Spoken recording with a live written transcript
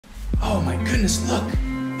Oh my goodness, look!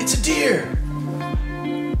 It's a deer!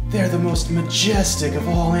 They're the most majestic of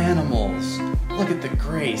all animals. Look at the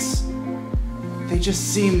grace. They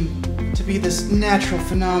just seem to be this natural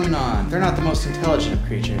phenomenon. They're not the most intelligent of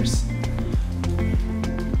creatures.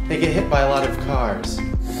 They get hit by a lot of cars.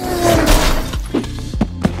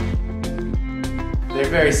 They're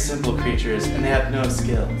very simple creatures and they have no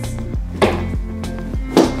skills.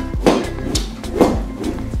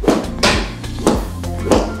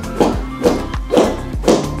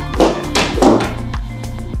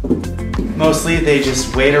 Mostly they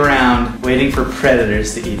just wait around waiting for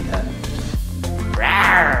predators to eat them.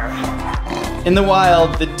 In the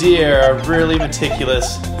wild, the deer are really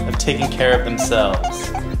meticulous of taking care of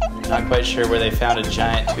themselves. Not quite sure where they found a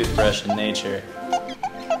giant toothbrush in nature.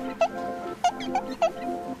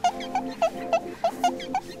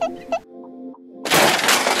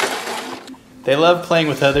 They love playing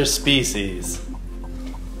with other species.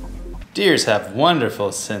 Deers have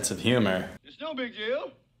wonderful sense of humor. It's no big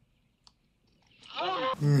deal.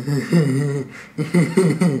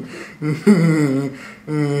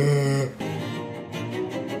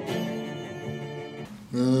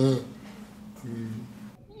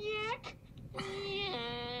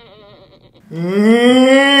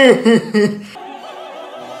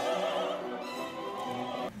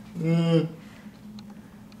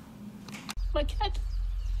 My cat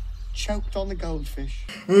choked on the goldfish.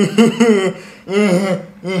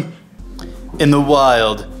 In the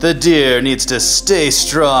wild, the deer needs to stay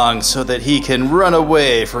strong so that he can run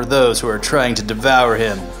away from those who are trying to devour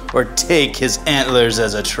him or take his antlers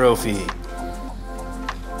as a trophy.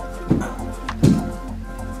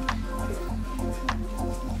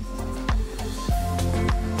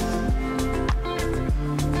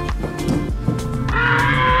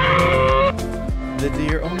 The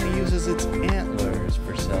deer only uses its antlers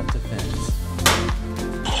for self-defense.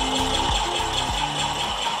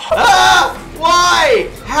 Ah!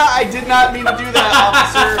 Why? I did not mean to do that,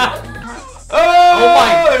 officer. Oh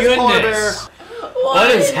my goodness!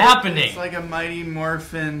 What is happening? It's like a Mighty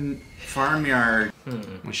Morphin farmyard.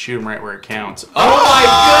 We shoot him right where it counts. Oh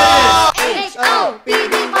my goodness!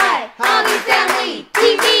 HobbyFamily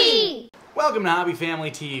TV! Welcome to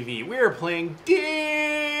HobbyFamilyTV. We are playing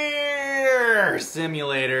Deeer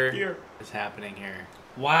Simulator. Deer. What's happening here?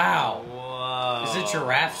 Wow. Whoa. Is it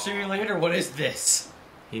Giraffe Simulator? What is this?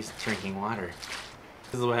 He's drinking water.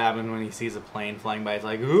 This is what happens when he sees a plane flying by. It's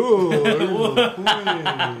like, ooh.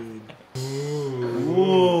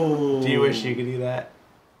 Ooh. Do you wish you could do that?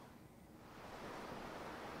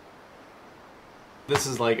 This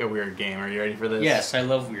is like a weird game. Are you ready for this? Yes, I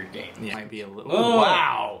love weird games. Yeah. Might be a little. Oh.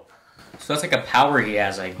 Wow. So that's like a power he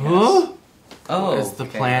has, I guess. Huh? Oh, It's the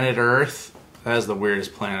planet Earth. That is the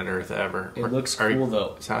weirdest planet Earth ever. It looks cool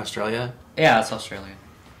though. Is that Australia? Yeah, it's Australia.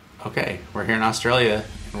 Okay, we're here in Australia,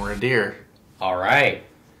 and we're a deer. Alright.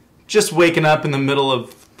 Just waking up in the middle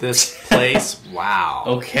of this place. Wow.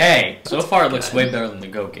 Okay. So far it looks way better than the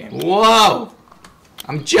goat game. Whoa!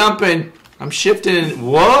 I'm jumping. I'm shifting.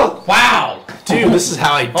 Whoa! Wow! Dude, this is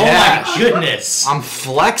how I dash. Oh my goodness! I'm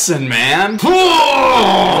flexing, man.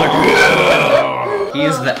 He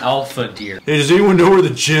is the alpha deer. Hey, does anyone know where the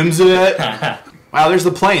gym's at? Wow, there's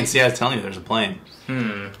the plane. See, I was telling you there's a plane.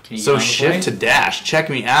 Can you So get on the shift plane? to dash. Check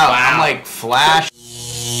me out. Wow. I'm like Flash.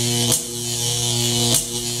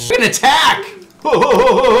 An attack!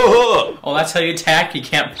 Oh, that's how you attack? You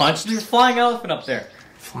can't punch? There's a flying elephant up there.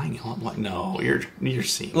 Flying elephant? What? No, you're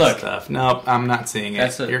seeing Look. stuff. Nope, I'm not seeing it.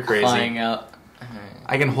 That's a You're crazy. flying out.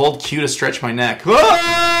 I can hold Q to stretch my neck.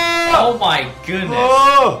 Oh my goodness!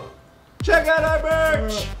 Oh! Check out our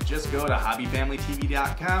merch! Just go to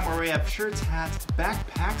HobbyFamilyTV.com where we have shirts, hats,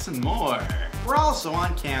 backpacks, and more. We're also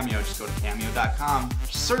on Cameo. Just go to Cameo.com,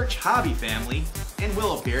 search Hobby Family, and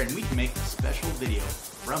we'll appear, and we can make a special video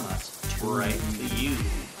from us right to you.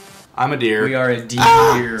 I'm a deer. We are a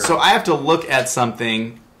deer. So I have to look at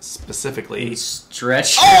something specifically.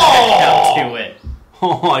 Stretch your neck out to it.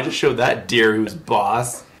 Oh, I just showed that deer who's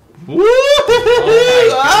boss. Woo!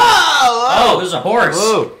 Oh, there's a horse.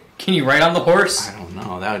 Whoa. Can you ride on the horse? I don't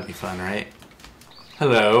know. That would be fun, right?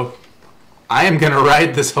 Hello. I am gonna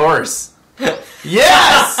ride this horse.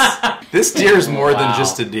 Yes! This deer is more than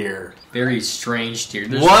just a deer. Very strange deer.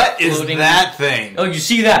 There's What is floating- that thing? Oh, you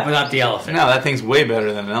see that, but not the elephant. No, that thing's way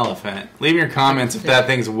better than an elephant. Leave your comments if that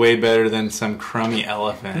thing's way better than some crummy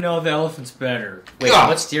elephant. No, the elephant's better. Wait, Ugh.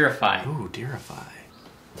 what's deerify? Ooh, deerify.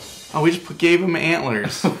 Oh, we just gave him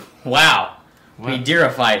antlers. Wow. What? We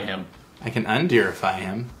deerified him. I can undeerify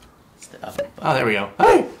him. Stuff. Oh, there we go.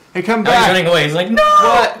 Hey, come Now he's back. running away. He's like, no!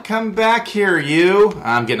 What? Come back here, you.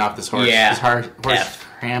 I'm getting off this horse. Yeah. This horse F.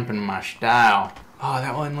 cramping my style. Oh,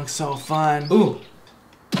 that one looks so fun. Ooh.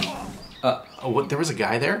 Oh, what? There was a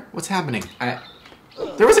guy there? What's happening?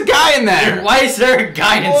 There was a guy in there! Why is there a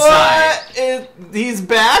guy inside? What? He's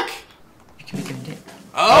back? You can make him dance.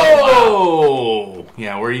 Oh! Wow.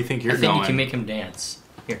 Yeah, where do you think you're going? I think you can make him dance.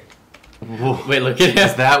 Here. Whoa. Wait, look at him.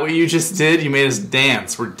 Is that what you just did? You made us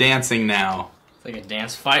dance. We're dancing now. It's like a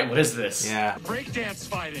dance fight? What is this? Yeah. Breakdance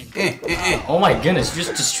fighting. Oh my goodness, you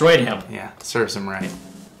just destroyed him. Yeah, serves him right.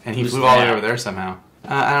 And he Who's flew all the way that? over there somehow.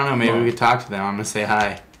 I don't know, maybe we could talk to them. I'm gonna say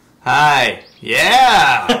hi. Hi!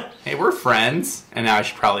 Yeah! Hey, we're friends. And now I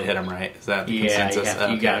should probably hit him, right? Is that the consensus?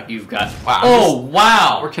 Yeah, Okay. you've got... Wow. Oh,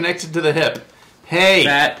 wow! We're connected to the hip. Hey!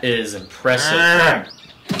 That is impressive.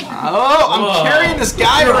 Oh, I'm Whoa. carrying this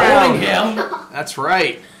guy You're around. holding him. That's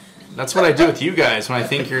right. That's what I do with you guys when I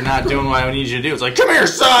think you're not doing what I need you to do. It's like, come here,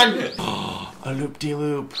 son! Oh, a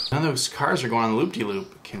loop-de-loop. None of those cars are going on the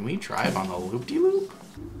loop-de-loop. Can we drive on the loop-de-loop?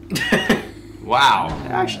 Wow.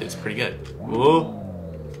 Actually, it's pretty good. Whoa.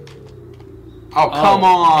 Oh, come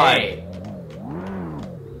on! Hey.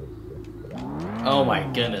 Oh my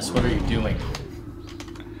goodness, what are you doing?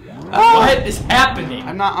 Ah, What is happening?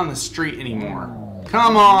 I'm not on the street anymore.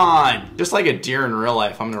 Come on! Just like a deer in real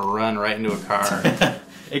life, I'm gonna run right into a car.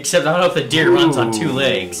 Except I don't know if the deer runs on two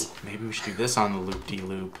legs. Maybe we should do this on the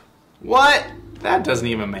loop-de-loop. What? That doesn't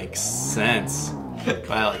even make sense. But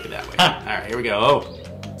I like it that way. Alright, here we go. Oh,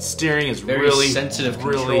 steering is Very really sensitive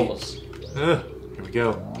controls. Here we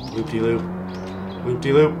go. Loop-de-loop.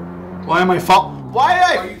 Loop-de-loop. Why am I fall? Why did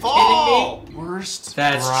I fall? kidding Worst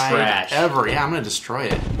That's ride trash. ever. Yeah, I'm gonna destroy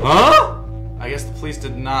it. Huh? I guess the police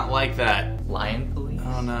did not like that. Lion police?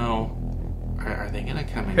 Oh no. Are they gonna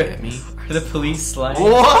come and get me? Are the police sliding?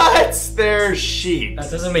 What? They're sheep.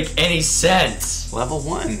 That doesn't make any sense. Level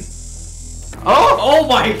 1. Oh! Oh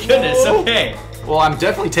my goodness, okay. Well, I'm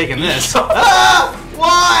definitely taking this. Ah!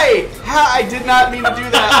 Why? How? I did not mean to do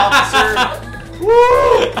that, officer. Woo!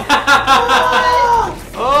 Ah!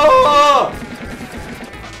 Oh!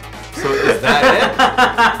 So is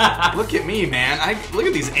that it? Look at me, man. Look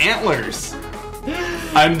at these antlers.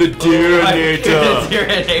 I'm the Deerinator.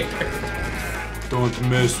 Don't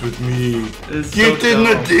mess with me. Get in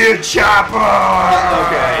the deer chopper!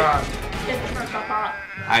 Okay.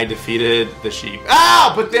 I defeated the sheep.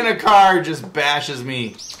 Ah! But then a car just bashes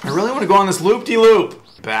me. I really want to go on this loop-de-loop.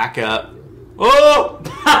 Back up. Oh!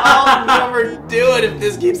 I'll never do it if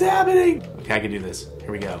this keeps happening. Okay, I can do this.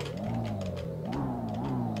 Here we go.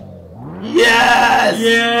 Yes!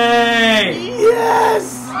 Yay!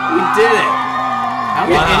 Yes! We did it. I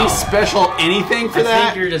don't get any special anything for that. I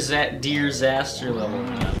think you're deer disaster level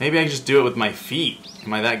now. Maybe I can just do it with my feet.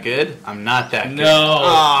 Am I that good? I'm not that good. No.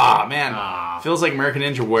 Ah, man. Ah. Feels like American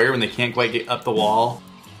Ninja Warrior when they can't quite get up the wall.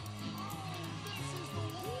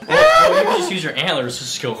 Well, you can just use your antlers to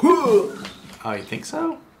just go. Oh, you think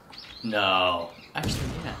so? No. Actually,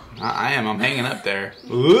 yeah. I am. I'm hanging up there.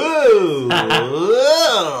 Ooh.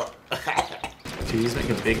 Did these make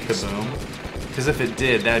a big kaboom? Because if it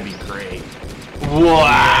did, that'd be great.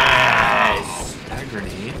 Wow! Is that a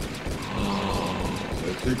grenade? Oh,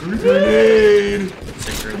 that's a grenade!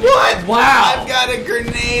 It's a grenade. What? Wow! I've got a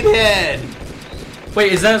grenade head!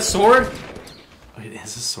 Wait, is that a sword? Oh, it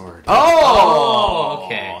is a sword. Oh,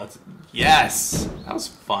 okay. Yes! That was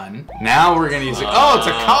fun. Now we're gonna use it. Oh, it's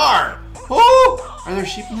a car! Oh! Are there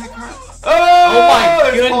sheep in that car? Oh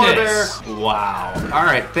my there's polar goodness. bear. Wow.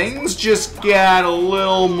 Alright, things just got a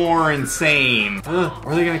little more insane. Where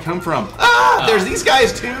are they gonna come from? Ah! There's these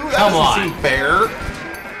guys too? That Come doesn't on. seem fair.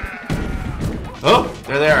 Oh,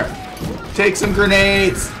 there they are. Take some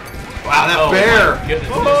grenades. Wow, that bear. My goodness,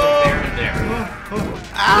 there's a bear in there.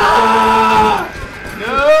 Ah!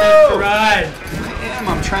 No! Right. I am.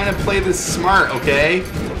 I'm trying to play this smart, okay?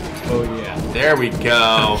 Oh yeah. There we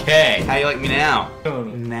go. Okay. How you like me now?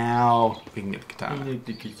 Now we can get the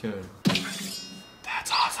katana.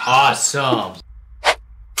 That's awesome. Awesome.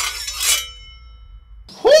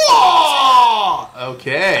 Whoa!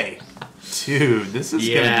 Okay. Dude, this is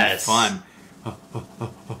gonna be fun. Oh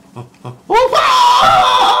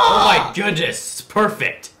my goodness, it's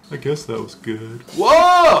perfect. I guess that was good. Whoa!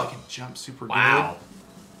 I can jump super Wow.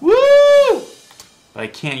 good. Woo! But I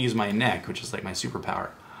can't use my neck, which is like my superpower.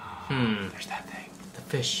 There's that thing. The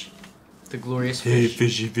fish. The glorious Hey, fish.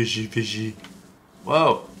 fishy, fishy, fishy.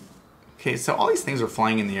 Whoa. Okay, so all these things are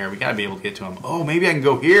flying in the air. We gotta be able to get to them. Oh, maybe I can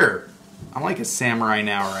go here. I'm like a samurai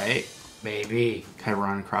now, right? Maybe. Can I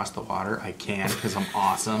run across the water? I can, because I'm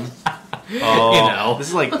awesome. Oh, You know. This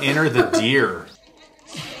is like Enter the Deer.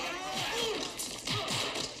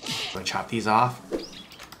 Do I chop these off?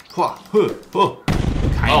 Kinda.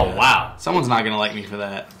 Oh, wow. Someone's not gonna like me for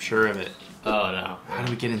that. I'm sure of it. Oh no. How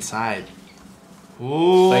do we get inside?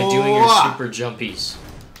 Ooh. By doing your super jumpies.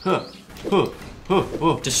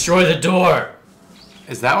 Destroy the door.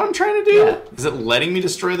 Is that what I'm trying to do? Yeah. Is it letting me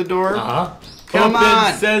destroy the door? Uh-huh. Come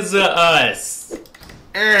on. Says us.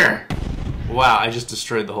 Wow, I just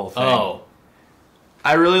destroyed the whole thing. Oh.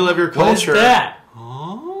 I really love your culture. What is that?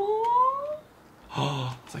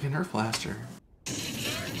 Oh, it's like a Nerf blaster.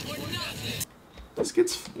 This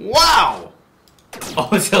gets... Wow! Oh,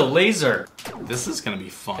 it's a laser. This is gonna be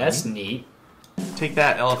fun. That's neat. Take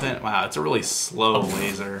that, elephant. Wow, it's a really slow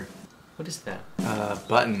laser. What is that?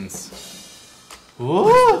 Buttons.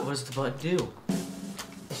 What does the button do?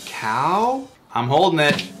 Cow? I'm holding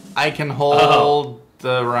it. I can hold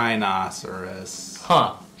the rhinoceros.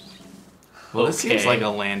 Huh. Well, this seems like a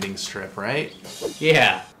landing strip, right?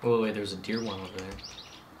 Yeah. Oh, wait, there's a deer one over there.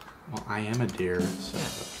 Well, I am a deer, so... Yeah.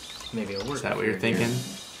 Maybe it'll work. Is that what you're thinking? Deer.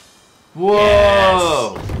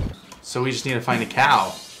 Whoa! Yes. So we just need to find a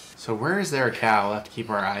cow. So where is there a cow? We'll have to keep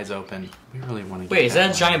our eyes open. We really want to get Wait, is that a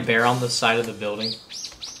one. giant bear on the side of the building?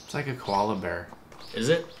 It's like a koala bear. Is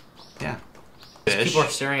it? Yeah. These Fish. people are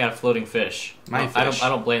staring at a floating fish. My fish. I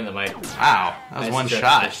don't blame them. Wow, that was one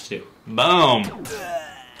shot. Fish too. Boom.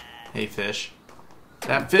 Hey, fish.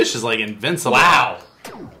 That fish is like invincible. Wow.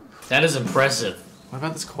 That is impressive. What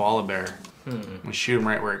about this koala bear? We shoot him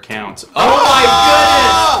right where it counts. Oh my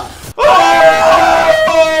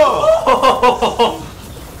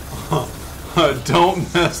goodness!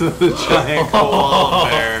 Don't mess with the giant koala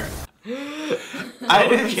bear. I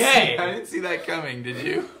didn't see that coming, did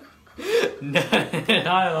you? Not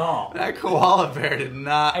at all. That koala bear did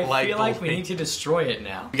not like I feel like we need to destroy it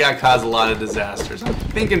now. We gotta cause a lot of disasters. I'm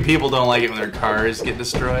thinking people don't like it when their cars get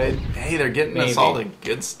destroyed. Hey, they're getting us all the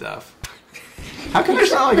good stuff. How come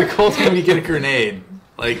there's not like a cool thing when you get a grenade?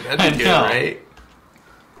 Like, that'd be good, right?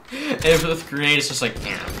 And if with grenade, it's just like...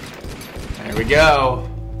 There we go.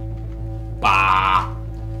 Bah!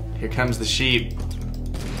 Here comes the sheep.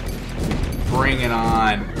 Bring it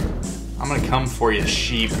on. I'm gonna come for you,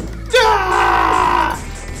 sheep. Ah!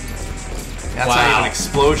 That's not even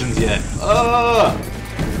explosions yet. Ugh!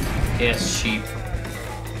 Yes, sheep.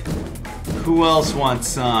 Who else wants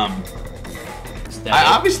some? I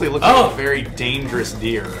obviously look like a very dangerous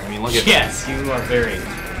deer. I mean, look at Yes, you are very,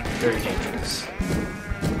 very dangerous.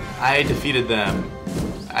 I defeated them.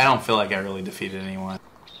 I don't feel like I really defeated anyone.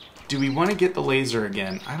 Do we want to get the laser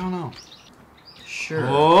again? I don't know. Sure.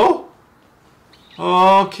 Oh?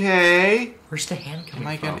 Okay. Where's the hand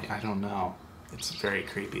coming from? I don't know. It's very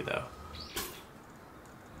creepy, though.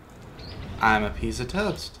 I'm a piece of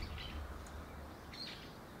toast.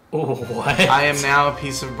 Oh, what? I am now a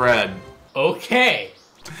piece of bread. Okay.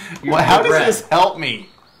 Well, how does this help me?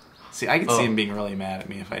 See, I can see him being really mad at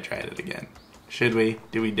me if I tried it again. Should we?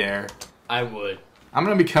 Do we dare? I would. I'm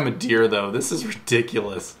gonna become a deer, though. This is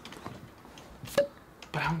ridiculous. But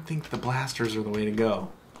I don't think the blasters are the way to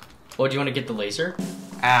go. Oh, do you want to get the laser?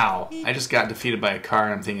 Ow. I just got defeated by a car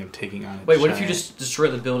and I'm thinking of taking on a Wait, what if you just destroy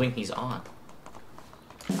the building he's on?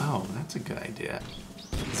 Oh, that's a good idea.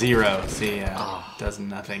 0. See, does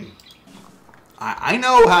nothing. I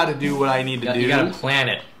know how to do what I need to do. You gotta plan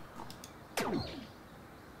it.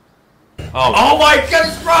 Oh my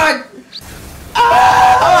goodness, run!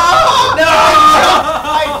 No!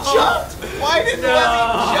 I jumped! Why didn't you let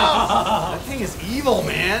me jump? That thing is evil,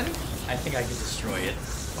 man. I think I can destroy it.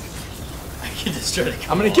 I can destroy the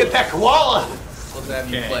koala. I'm gonna get that koala! Let's have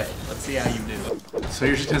you play. Let's see how you do. So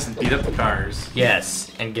you're just gonna beat up the cars. Yes,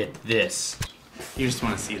 and get this. You just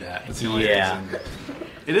want to see that. That's the only Yeah. reason.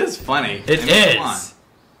 It is funny. It is. Come on.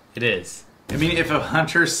 It is. I mean, if a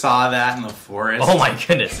hunter saw that in the forest... Oh my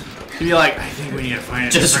goodness. He'd be like, I think we need to find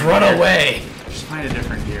a Just different run deer. away. Just find a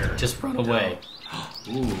different deer. Just run away.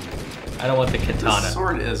 Ooh. I don't want the katana. This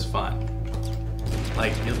sword is fun.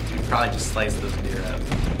 Like, you probably just slice those deer up.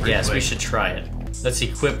 Yes, quick. we should try it. Let's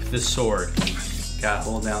equip the sword Gotta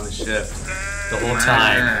hold down the shift. the whole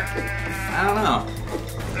time. I don't know.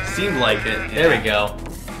 Seemed like it. Yeah. There we go.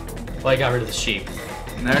 Well, I got rid of the sheep.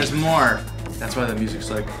 And there's more. That's why the music's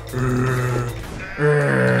like...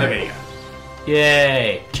 Okay, yeah.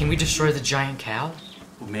 Yay. Can we destroy the giant cow?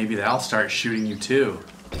 Well, maybe that'll start shooting you too.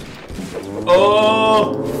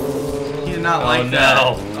 Oh! He did not like that.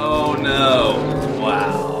 Oh no.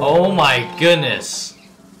 Wow. Oh my goodness.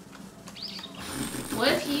 What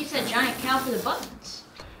if you use that giant cow for the buttons?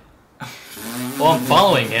 Well, I'm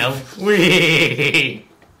following him. Whee!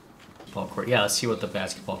 Ball court. Yeah, let's see what the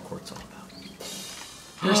basketball court's all about.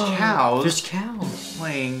 There's cows. There's cows.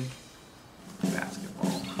 Playing basketball.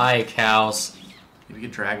 Hi, cows. Maybe we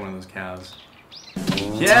could drag one of those cows.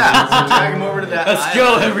 Yeah! Let's drag him over to that Let's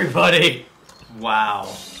go, everybody! Wow.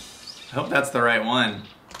 I hope that's the right one.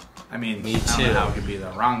 I mean, Me I don't too. know how it could be the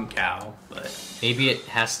wrong cow, but Maybe it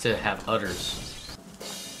has to have udders.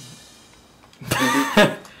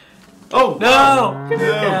 oh No! Come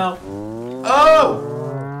here, cow. Oh!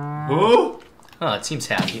 Who? Oh, it seems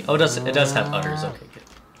happy. Oh, it does have udders. Okay, good.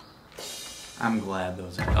 I'm glad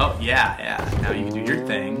those are. Oh yeah. Now you can do your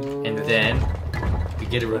thing. And then we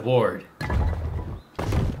get a reward.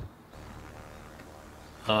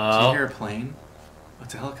 Do you hear a plane?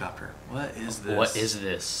 What's a helicopter? What is this? What is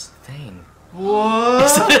this thing?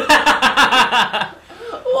 What?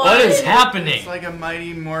 What is happening? It's like a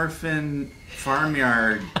Mighty Morphin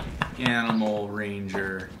farmyard animal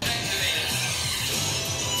ranger.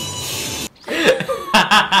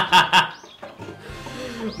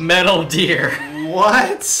 Metal deer.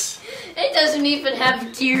 What? It doesn't even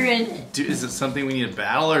have deer in it. Dude, is it something we need to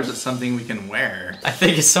battle, or is it something we can wear? I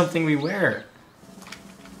think it's something we wear.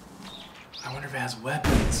 I wonder if it has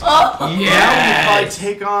weapons. Oh! Now we could probably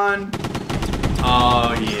take on.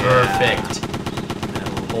 Oh yeah. Perfect.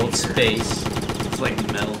 Metal Hold deer. space. It's like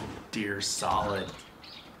Metal Deer Solid.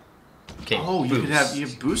 Okay. Oh, you boost.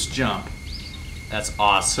 have boost jump. That's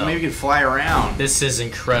awesome. So maybe we could fly around. This is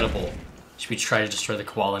incredible. Should we try to destroy the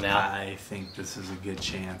koala now? I think this is a good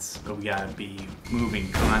chance, but we gotta be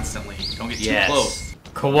moving constantly. Don't get too Yes. close.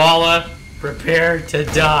 Koala, prepare to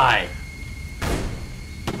die.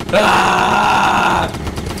 Ah!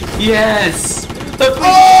 Yes! Look, we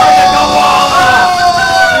destroyed the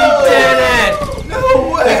koala! We did it! No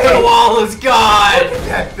The way! koala's gone!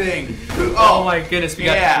 That thing. Oh my goodness, we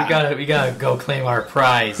Yeah. gotta go claim our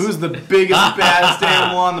prize. Who's the biggest, baddest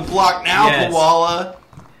animal on the block now, Yes. koala?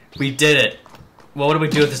 We did it. Well, what do we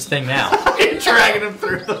do with this thing now? You're dragging him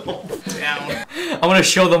through the whole town. I want to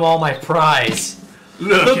show them all my prize.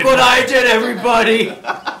 Look at what that. I did, everybody!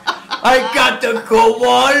 I got the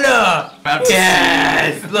koala!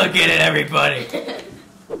 Yes! Look at it, everybody!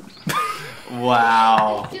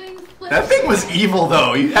 Wow. Doing flips. That thing was evil,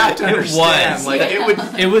 though. You have to understand. was. Like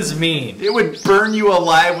It was mean. it would burn you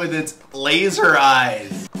alive with its laser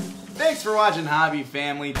eyes. Thanks for watching Hobby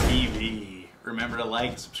Family TV. Remember to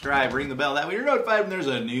like, subscribe, ring the bell. That way you're notified when there's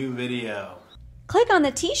a new video. Click on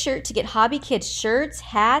the t-shirt to get Hobby Kids shirts,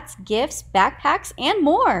 hats, gifts, backpacks, and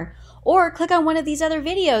more. Or click on one of these other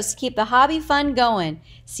videos to keep the hobby fun going.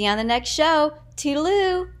 See you on the next show.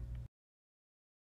 Toodaloo!